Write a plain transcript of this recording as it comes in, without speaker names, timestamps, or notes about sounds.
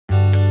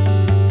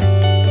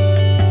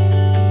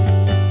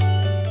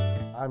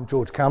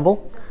George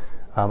Campbell.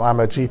 I'm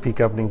a GP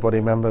governing body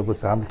member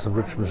with the Hamilton,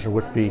 Richmond and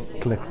Whitby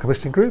Clinical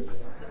Commissioning Group,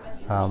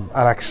 and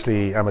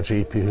actually I'm a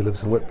GP who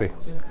lives in Whitby.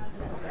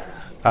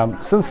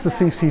 Since the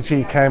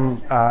CCG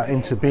came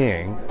into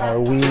being,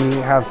 we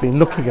have been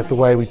looking at the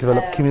way we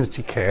develop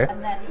community care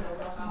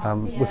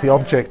with the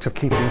object of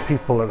keeping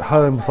people at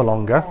home for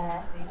longer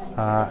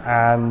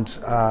and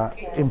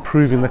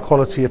improving the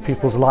quality of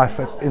people's life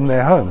in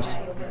their homes.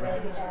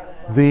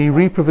 The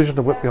re-provision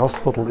of Whitby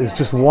Hospital is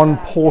just one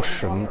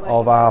portion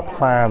of our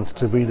plans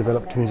to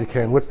redevelop community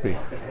care in Whitby.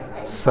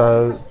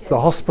 So the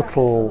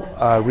hospital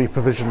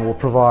re-provision will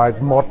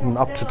provide modern,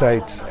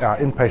 up-to-date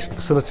inpatient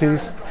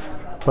facilities,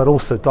 but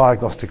also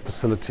diagnostic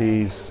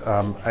facilities,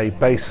 a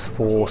base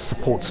for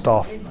support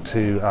staff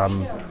to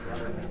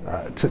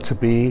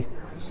be,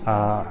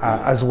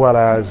 as well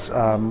as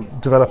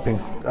developing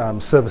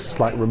services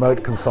like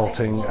remote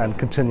consulting and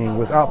continuing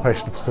with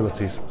outpatient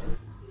facilities.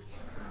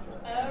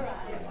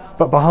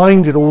 But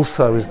behind it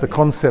also is the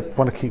concept we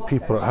want to keep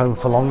people at home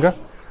for longer.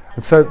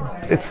 And so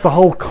it's the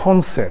whole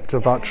concept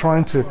about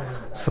trying to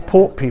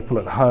support people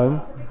at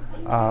home,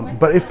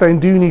 but if they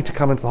do need to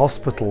come into the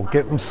hospital,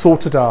 get them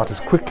sorted out as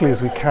quickly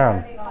as we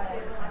can.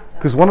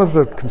 Because one of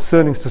the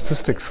concerning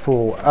statistics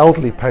for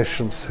elderly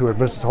patients who are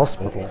admitted to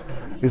hospital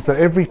is that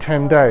every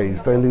 10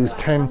 days they lose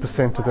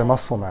 10% of their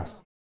muscle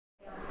mass.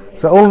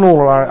 So all in all,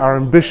 our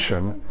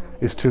ambition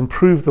is to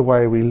improve the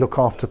way we look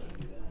after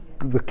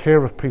the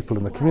care of people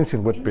in the community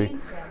in Whitby,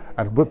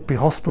 and Whitby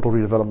Hospital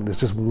redevelopment is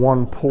just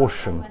one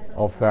portion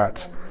of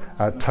that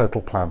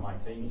total plan.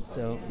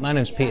 So my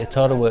name's Peter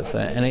Todd, I work for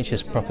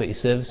NHS Property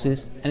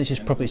Services.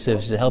 NHS Property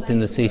Services are helping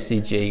the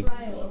CCG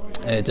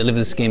deliver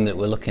the scheme that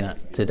we're looking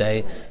at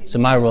today. So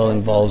my role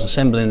involves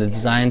assembling the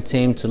design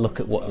team to look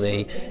at what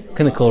the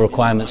clinical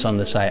requirements on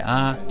the site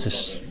are, to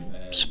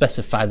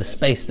specify the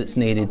space that's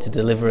needed to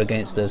deliver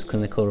against those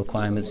clinical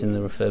requirements in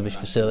the refurbished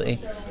facility.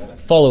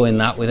 Following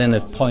that, we then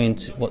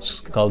appoint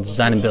what's called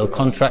design and build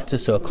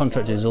contractors, so a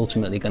contractor is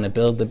ultimately going to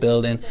build the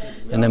building,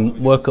 and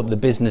then work up the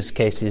business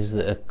cases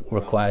that are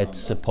required to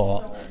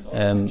support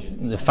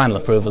the final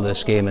approval of the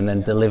scheme and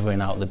then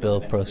delivering out the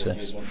build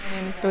process.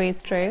 My name is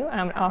Louise Drew.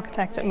 I'm an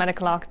architect at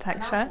Medical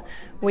Architecture.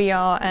 We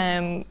are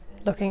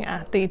looking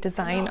at the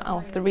design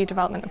of the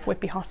redevelopment of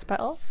Whitby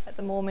Hospital. At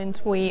the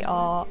moment we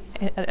are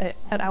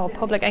at our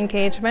public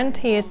engagement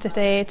here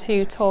today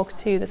to talk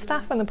to the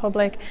staff and the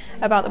public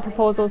about the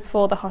proposals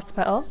for the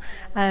hospital.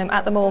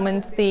 At the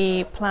moment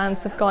the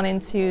plans have gone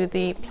into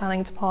the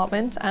planning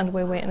department and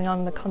we're waiting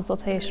on the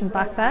consultation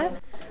back there.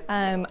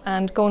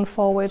 And going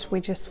forward we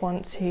just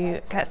want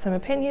to get some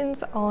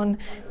opinions on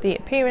the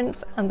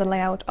appearance and the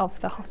layout of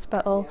the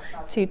hospital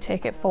to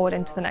take it forward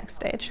into the next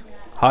stage.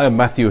 Hi, I'm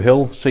Matthew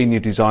Hill, Senior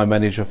Design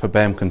Manager for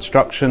BAM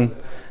Construction.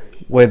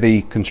 We're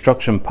the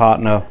construction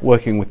partner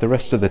working with the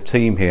rest of the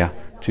team here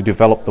to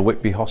develop the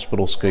Whitby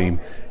Hospital scheme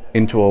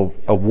into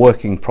a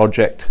working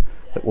project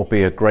that will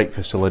be a great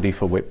facility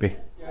for Whitby.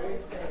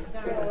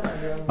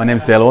 My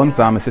name's Dale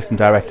Owens, I'm Assistant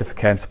Director for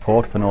Care and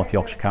Support for North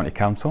Yorkshire County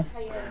Council.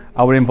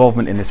 Our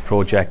involvement in this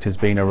project has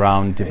been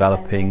around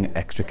developing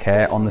extra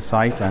care on the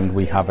site, and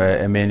we have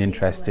a main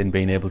interest in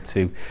being able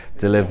to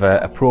deliver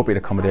appropriate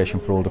accommodation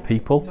for older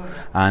people,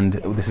 and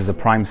this is a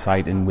prime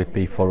site in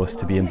Whitby for us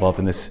to be involved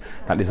in this.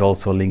 That is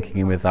also linking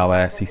in with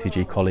our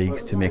CCG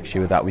colleagues to make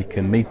sure that we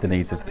can meet the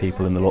needs of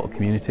people in the local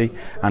community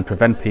and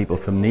prevent people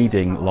from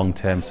needing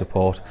long-term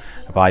support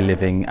by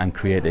living and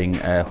creating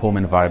home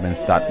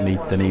environments that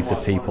meet the needs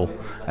of people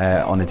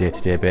on a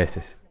day-to-day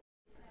basis.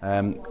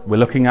 We're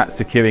looking at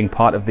securing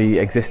part of the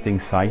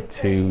existing site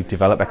to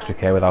develop extra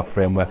care with our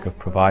framework of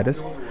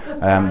providers.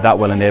 That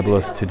will enable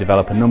us to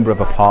develop a number of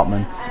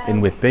apartments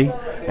in Whitby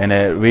in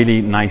a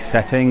really nice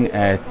setting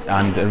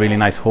and a really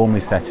nice homely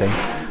setting,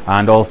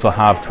 and also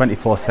have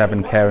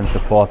 24/7 care and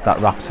support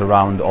that wraps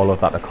around all of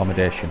that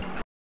accommodation.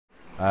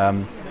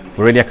 We're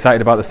really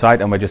excited about the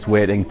site, and we're just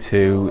waiting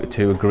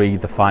to agree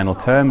the final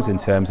terms in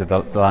terms of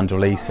the land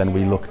release, and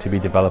we look to be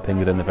developing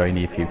within the very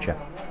near future.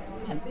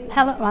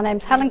 Hello, my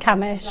name's Helen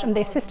Camish. I'm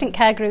the Assistant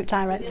Care Group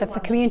Director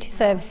for Community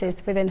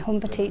Services within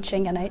Humber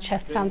Teaching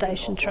NHS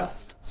Foundation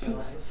Trust.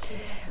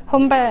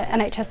 Humber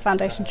NHS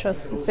Foundation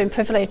Trust has been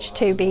privileged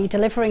to be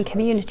delivering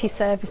community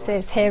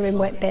services here in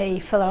Whitby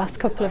for the last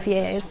couple of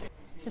years.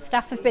 The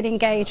staff have been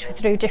engaged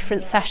through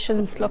different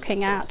sessions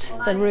looking at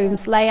the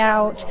room's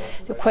layout,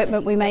 the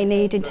equipment we may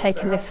need in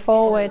taking this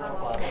forwards.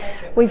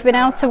 We've been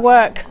able to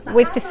work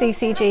with the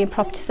CCG and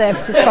Property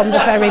Services from the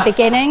very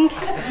beginning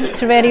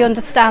to really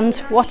understand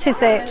what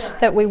is it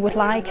that we would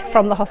like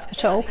from the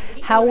hospital,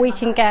 how we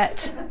can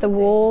get the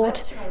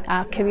ward,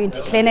 our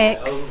community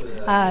clinics,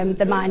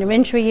 the minor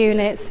injury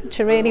units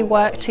to really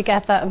work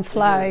together and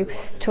flow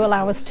to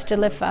allow us to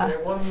deliver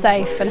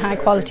safe and high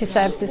quality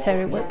services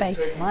here in Whitby.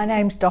 My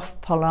name's Doff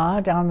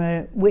Pollard, I'm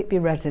a Whitby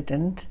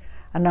resident,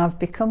 and I've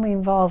become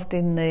involved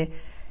in the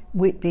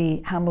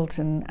Whitby,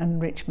 Hamilton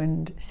and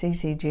Richmond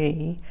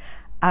CCG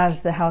as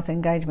the Health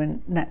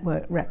Engagement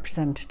Network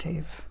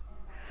representative.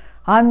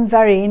 I'm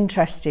very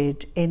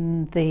interested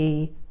in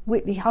the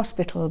Whitby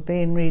Hospital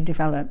being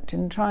redeveloped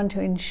and trying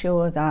to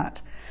ensure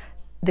that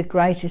the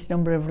greatest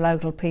number of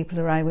local people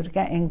are able to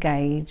get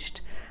engaged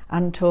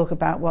and talk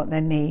about what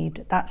they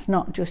need. That's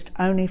not just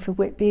only for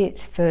Whitby,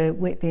 it's for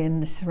Whitby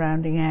and the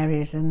surrounding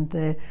areas and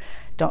the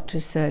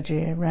doctor's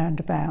surgery around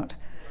about.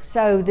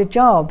 So the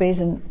job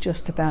isn't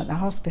just about the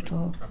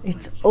hospital,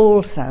 it's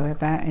also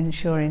about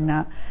ensuring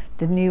that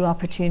the new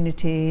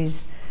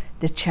opportunities,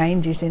 the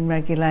changes in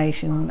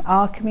regulation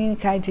are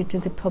communicated to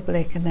the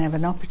public and they have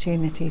an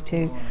opportunity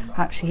to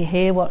actually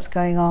hear what's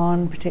going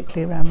on,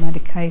 particularly around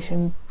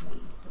medication.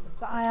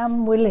 But I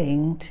am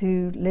willing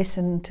to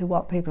listen to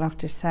what people have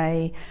to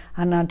say,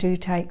 and I do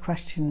take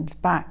questions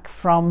back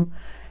from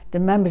the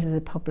members of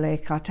the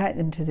public. I take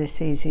them to the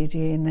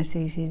CCG and the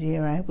CCG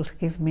are able to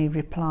give me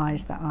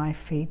replies that I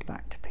feed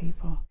back to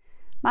people.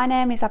 My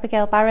name is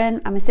Abigail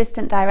Barron. I'm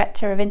Assistant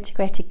Director of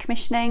Integrated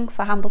Commissioning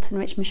for Hambleton,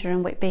 Richmondshire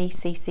and Whitby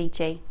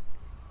CCG.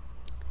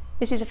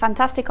 This is a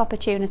fantastic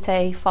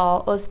opportunity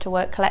for us to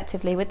work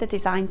collectively with the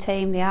design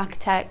team, the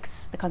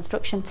architects, the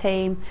construction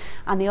team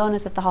and the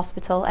owners of the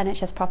hospital,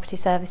 NHS Property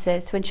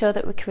Services, to ensure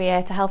that we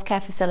create a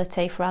healthcare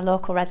facility for our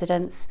local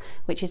residents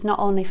which is not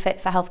only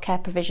fit for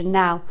healthcare provision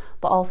now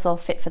but also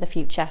fit for the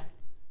future.